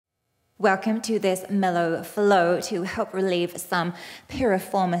Welcome to this mellow flow to help relieve some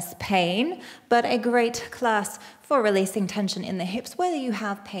piriformis pain, but a great class for releasing tension in the hips, whether you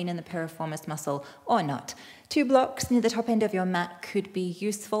have pain in the piriformis muscle or not. 2 blocks near the top end of your mat could be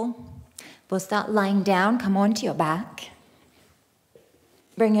useful. We'll start lying down, come onto your back.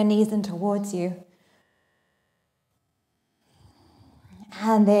 Bring your knees in towards you.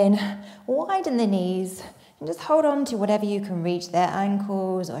 And then widen the knees. And just hold on to whatever you can reach there,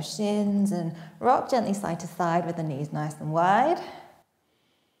 ankles or shins, and rock gently side to side with the knees nice and wide.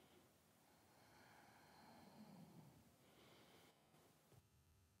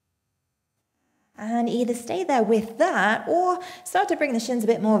 And either stay there with that or start to bring the shins a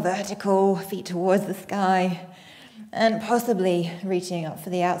bit more vertical, feet towards the sky, and possibly reaching up for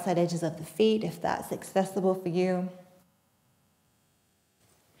the outside edges of the feet if that's accessible for you.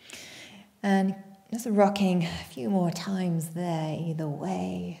 And just rocking a few more times there, either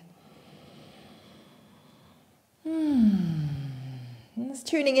way. Just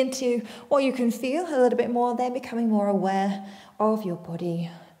tuning into what you can feel a little bit more there, becoming more aware of your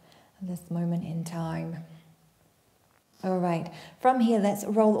body at this moment in time. All right, from here, let's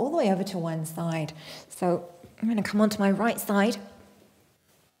roll all the way over to one side. So I'm going to come onto my right side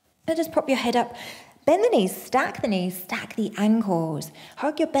and just prop your head up. Bend the knees, stack the ankles.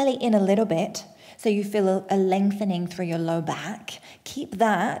 Hug your belly in a little bit so you feel a lengthening through your low back. Keep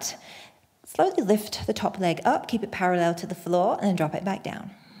that. Slowly lift the top leg up, keep it parallel to the floor, and then drop it back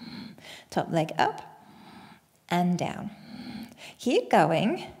down. Top leg up and down. Keep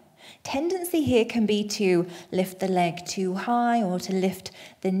going. Tendency here can be to lift the leg too high or to lift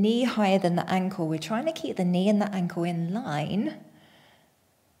the knee higher than the ankle. We're trying to keep the knee and the ankle in line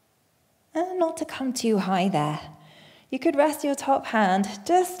and not to come too high there. You could rest your top hand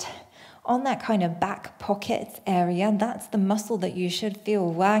just on that kind of back pocket area. That's the muscle that you should feel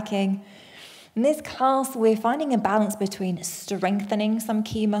working. In this class, we're finding a balance between strengthening some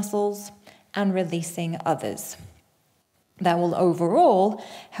key muscles and releasing others. That will overall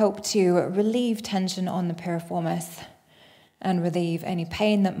help to relieve tension on the piriformis and relieve any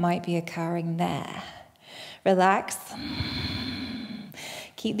pain that might be occurring there. Relax.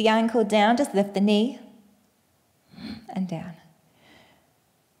 Keep the ankle down, just lift the knee and down.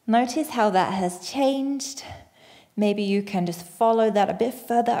 Notice how that has changed. Maybe you can just follow that a bit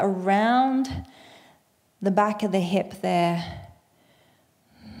further around the back of the hip there.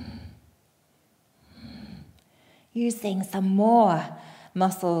 Using some more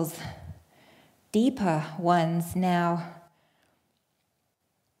muscles, deeper ones now,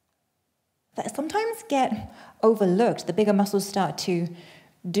 that sometimes get overlooked. The bigger muscles start to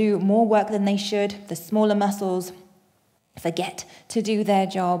do more work than they should. The smaller muscles forget to do their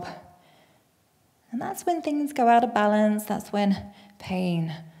job. And that's when things go out of balance. That's when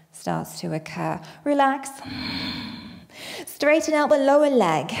pain starts to occur. Relax. Straighten out the lower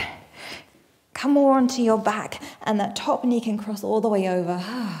leg. Come more onto your back, and that top knee can cross all the way over.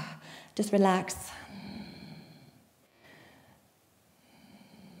 Just relax.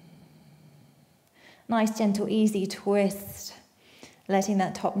 Nice, gentle, easy twist. Letting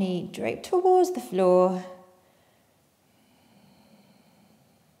that top knee drape towards the floor.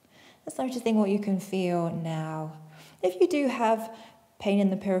 Just noticing what you can feel now. If you do have pain in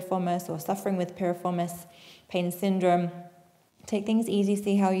the piriformis or suffering with piriformis pain syndrome, take things easy,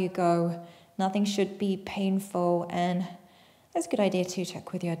 see how you go. Nothing should be painful, and it's a good idea to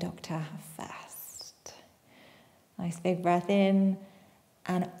check with your doctor first. Nice big breath in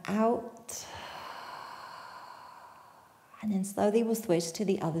and out. And then slowly we'll switch to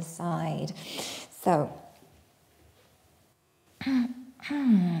the other side. So,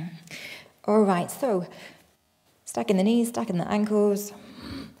 all right, so stacking the knees, stacking the ankles,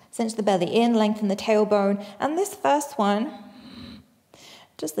 cinch the belly in, lengthen the tailbone. And this first one,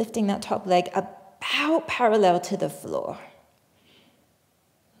 just lifting that top leg about parallel to the floor.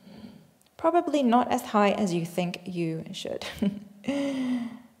 Probably not as high as you think you should.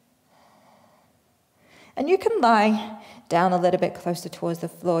 And you can lie down a little bit closer towards the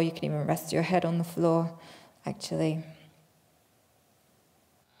floor. You can even rest your head on the floor, actually.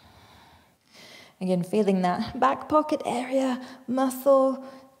 Again, feeling that back pocket area, muscle,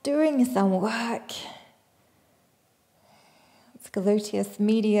 doing some work. It's gluteus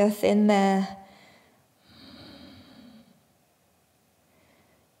medius in there.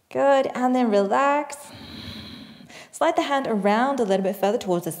 Good, and then relax. Slide the hand around a little bit further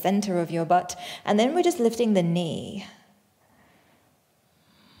towards the center of your butt, and then we're just lifting the knee.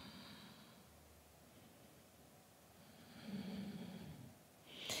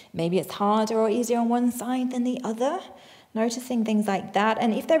 Maybe it's harder or easier on one side than the other. Noticing things like that.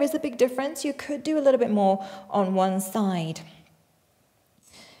 And if there is a big difference, you could do a little bit more on one side.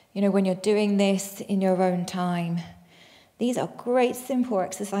 You know, when you're doing this in your own time, these are great simple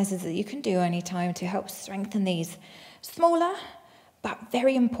exercises that you can do anytime to help strengthen these smaller but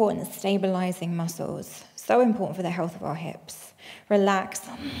very important stabilizing muscles. So important for the health of our hips. Relax.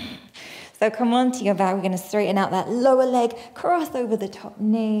 So come onto your back. We're going to straighten out that lower leg, cross over the top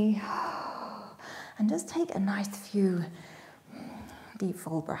knee, and just take a nice few deep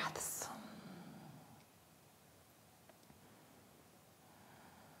full breaths.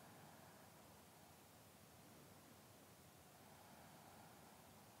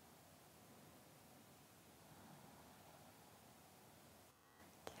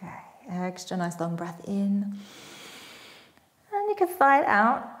 Okay, extra nice long breath in. And you can sigh it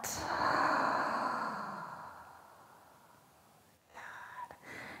out.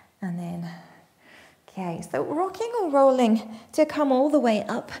 And then, okay, so rocking or rolling to come all the way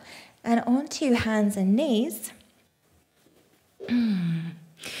up and onto hands and knees.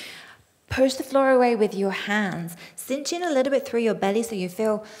 Push the floor away with your hands. Cinch in a little bit through your belly so you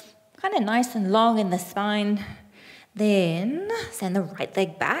feel kind of nice and long in the spine. Then send the right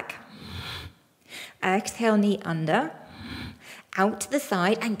leg back. Exhale, knee under. Out to the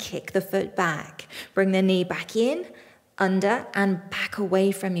side and kick the foot back. Bring the knee back in, under, and back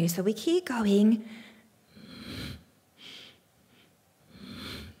away from you. So we keep going.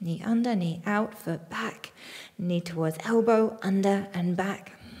 Knee under, knee out, foot back. Knee towards elbow, under and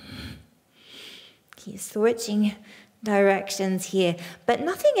back. Keep switching directions here, but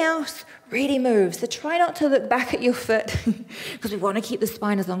nothing else really moves. So try not to look back at your foot because we want to keep the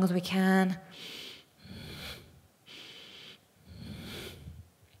spine as long as we can.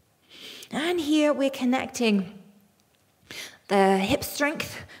 And here we're connecting the hip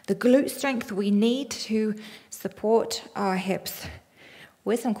strength, the glute strength we need to support our hips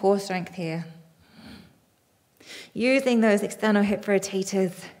with some core strength here. Using those external hip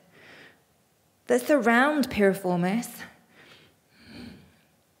rotators that surround piriformis,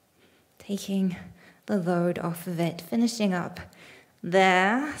 taking the load off of it, finishing up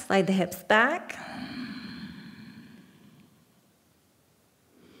there, slide the hips back.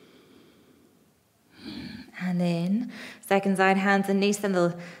 And then second side, hands and knees, send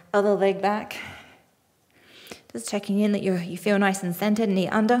the other leg back. Just checking in that you feel nice and centered, knee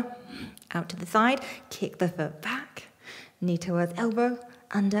under, out to the side, kick the foot back, knee towards elbow,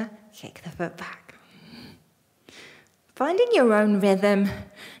 under, kick the foot back. Finding your own rhythm,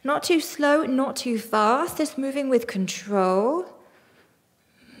 not too slow, not too fast, just moving with control.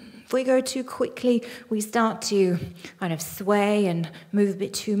 If we go too quickly, we start to kind of sway and move a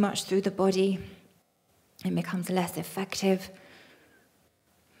bit too much through the body. It becomes less effective.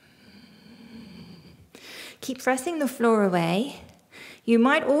 Keep pressing the floor away. You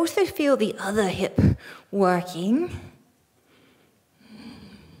might also feel the other hip working.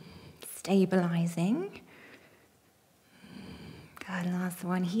 Stabilizing. Good, last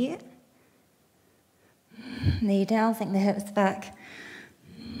one here. Knee down, sink the hips back.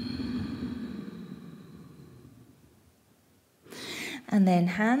 And then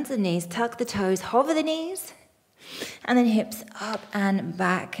hands and knees, tuck the toes, hover the knees, and then hips up and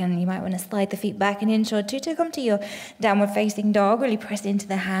back. And you might want to slide the feet back an inch or two to come to your downward facing dog. Really press into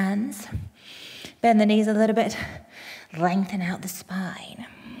the hands. Bend the knees a little bit. Lengthen out the spine.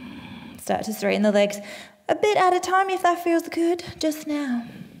 Start to straighten the legs a bit at a time if that feels good just now.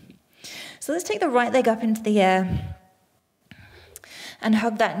 So let's take the right leg up into the air. And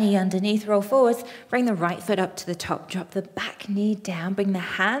hug that knee underneath, roll forwards, bring the right foot up to the top, drop the back knee down, bring the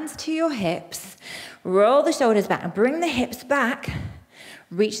hands to your hips, roll the shoulders back, and bring the hips back,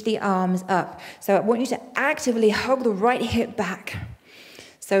 reach the arms up. So I want you to actively hug the right hip back,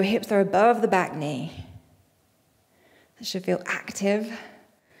 so hips are above the back knee. That should feel active.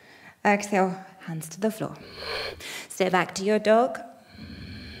 Exhale, hands to the floor. Step back to your dog,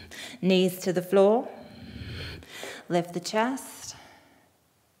 knees to the floor, lift the chest.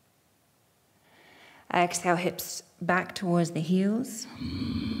 Exhale, hips back towards the heels.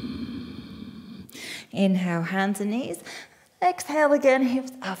 Inhale, hands and knees. Exhale again,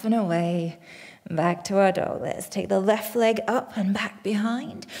 hips up and away. Back to our dog. Let's take the left leg up and back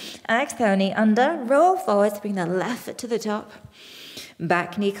behind. Exhale, knee under. Roll forwards, bring the left foot to the top.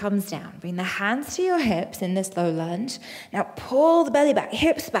 Back knee comes down. Bring the hands to your hips in this low lunge. Now pull the belly back,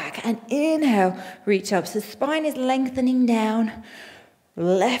 hips back, and inhale, reach up. So spine is lengthening down.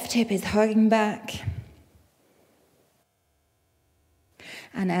 Left hip is hugging back.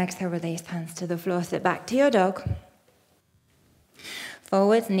 And exhale, release, hands to the floor. Sit back to your dog.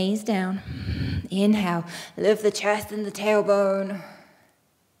 Forwards, knees down. Inhale, lift the chest and the tailbone.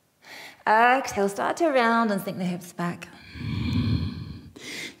 Exhale, start to round and sink the hips back.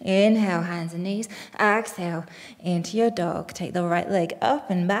 Inhale, hands and knees. Exhale, into your dog. Take the right leg up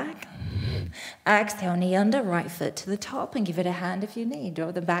and back. Exhale, knee under, right foot to the top, and give it a hand if you need.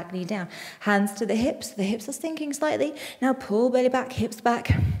 Draw the back knee down. Hands to the hips are sinking slightly. Now pull belly back, hips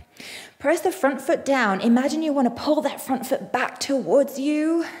back. Press the front foot down. Imagine you want to pull that front foot back towards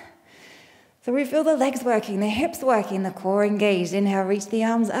you. So we feel the legs working, the hips working, the core engaged. Inhale, reach the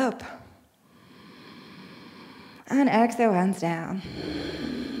arms up. And exhale, hands down.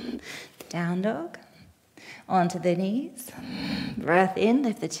 Down dog. Onto the knees. Breath in,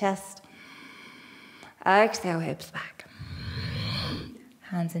 lift the chest. Exhale, hips back.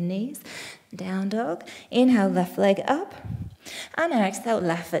 Hands and knees. Down dog. Inhale, left leg up. And exhale,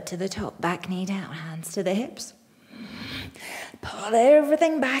 left foot to the top. Back knee down. Hands to the hips. Pull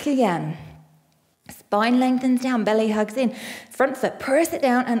everything back again. Spine lengthens down, belly hugs in. Front foot, press it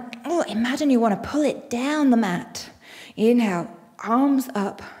down. And imagine you want to pull it down the mat. Inhale, arms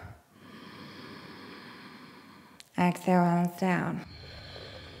up. Exhale, hands down.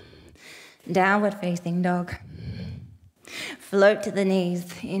 Downward facing dog. Float to the knees.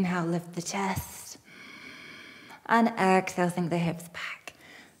 Inhale, lift the chest. And exhale, sink the hips back.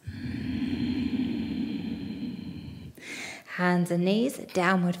 Hands and knees,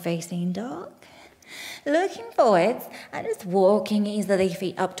 downward facing dog. Looking forwards and just walking easily,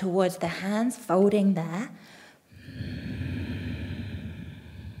 feet up towards the hands, folding there.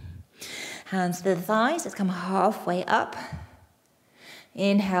 Hands to the thighs, just come halfway up.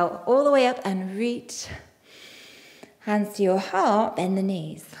 Inhale all the way up and reach. Hands to your heart, bend the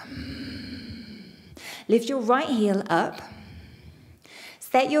knees. Lift your right heel up.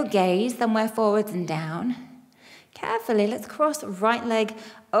 Set your gaze somewhere forwards and down. Carefully, let's cross right leg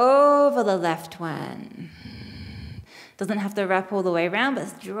over the left one. Doesn't have to wrap all the way around, but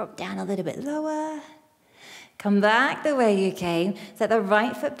let's drop down a little bit lower. Come back the way you came. Set the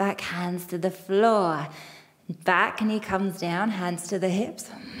right foot back, hands to the floor. Back knee comes down, hands to the hips.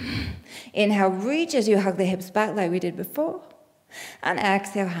 Inhale, reach as you hug the hips back like we did before. And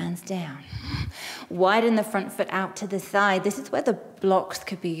exhale, hands down. Widen the front foot out to the side. This is where the blocks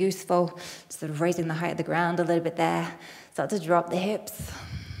could be useful. Sort of raising the height of the ground a little bit there. Start to drop the hips.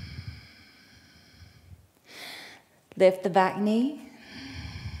 Lift the back knee.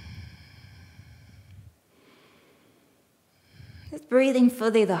 Just breathing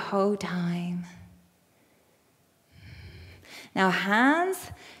fully the whole time. Now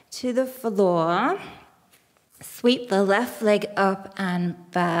hands to the floor. Sweep the left leg up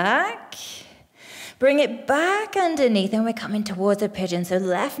and back. Bring it back underneath and we're coming towards a pigeon. So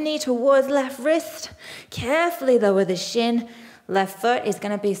left knee towards left wrist. Carefully lower the shin. Left foot is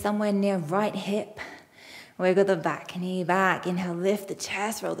going to be somewhere near right hip. Wiggle the back knee back. Inhale, lift the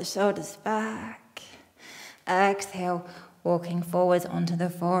chest, roll the shoulders back. Exhale, walking forwards onto the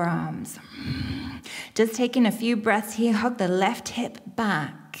forearms. Just taking a few breaths here. Hug the left hip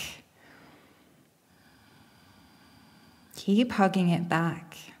back. Keep hugging it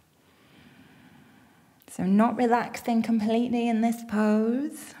back. So not relaxing completely in this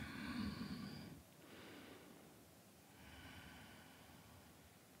pose.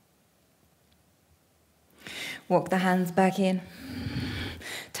 Walk the hands back in.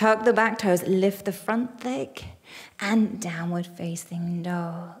 Tuck the back toes, lift the front leg, and downward facing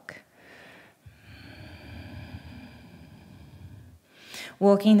dog.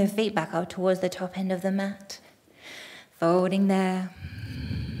 Walking the feet back up towards the top end of the mat. Folding there.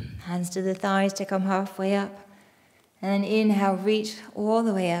 Hands to the thighs to come halfway up. And then inhale, reach all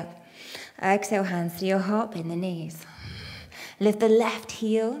the way up. Exhale, hands to your heart, bend the knees. Lift the left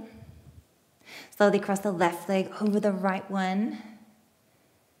heel. Slowly cross the left leg over the right one.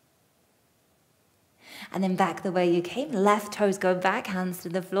 And then back the way you came. Left toes go back, hands to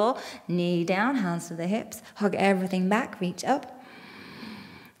the floor. Knee down, hands to the hips. Hug everything back, reach up.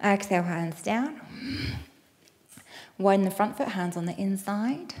 Exhale, hands down. Widen the front foot, hands on the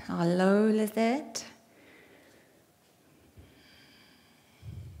inside. Our low lizard.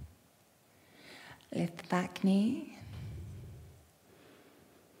 Lift the back knee.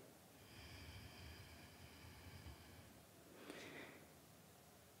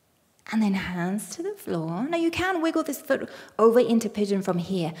 And then hands to the floor. Now you can wiggle this foot over into pigeon from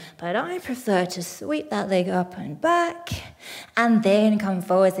here, but I prefer to sweep that leg up and back, and then come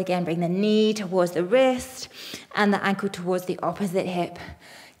forwards again. Bring the knee towards the wrist, and the ankle towards the opposite hip.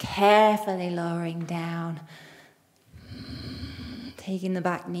 Carefully lowering down. Taking the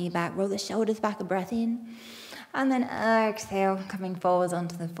back knee back, roll the shoulders back, a breath in. And then exhale, coming forwards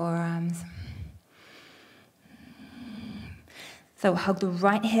onto the forearms. So hug the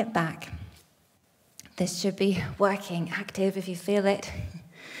right hip back. This should be working, active if you feel it.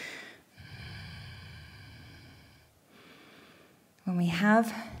 When we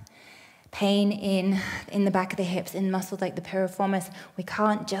have pain in the back of the hips, in muscles like the piriformis, we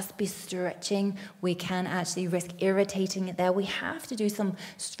can't just be stretching. We can actually risk irritating it there. We have to do some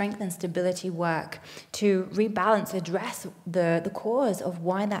strength and stability work to rebalance, address the cause of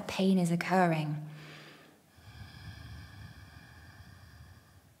why that pain is occurring.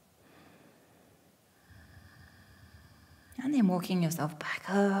 And then walking yourself back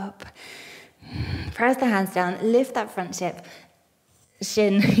up. Press the hands down, lift that front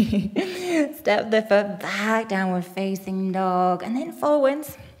shin. Step the foot back, downward facing dog. And then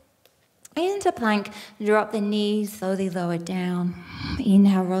forwards into plank. Drop the knees, slowly lower down.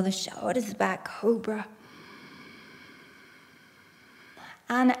 Inhale, roll the shoulders back, cobra.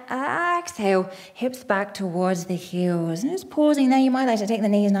 And exhale, hips back towards the heels. And just pausing there, you might like to take the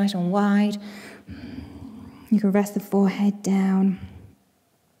knees nice and wide. You can rest the forehead down.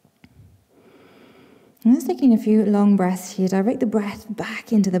 And just taking a few long breaths here. Direct the breath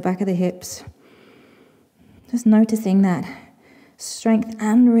back into the back of the hips. Just noticing that strength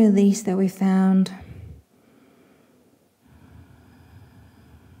and release that we found.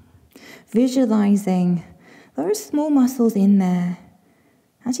 Visualizing those small muscles in there.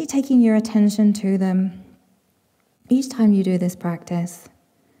 Actually taking your attention to them each time you do this practice.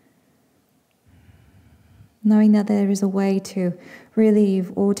 Knowing that there is a way to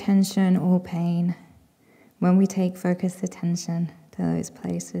relieve all tension, all pain, when we take focused attention to those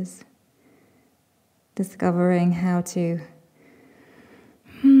places. Discovering how to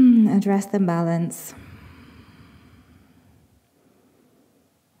address the balance.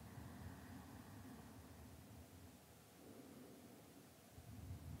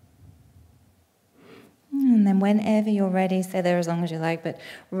 And then whenever you're ready, stay there as long as you like, but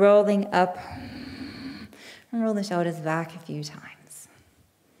rolling up and roll the shoulders back a few times.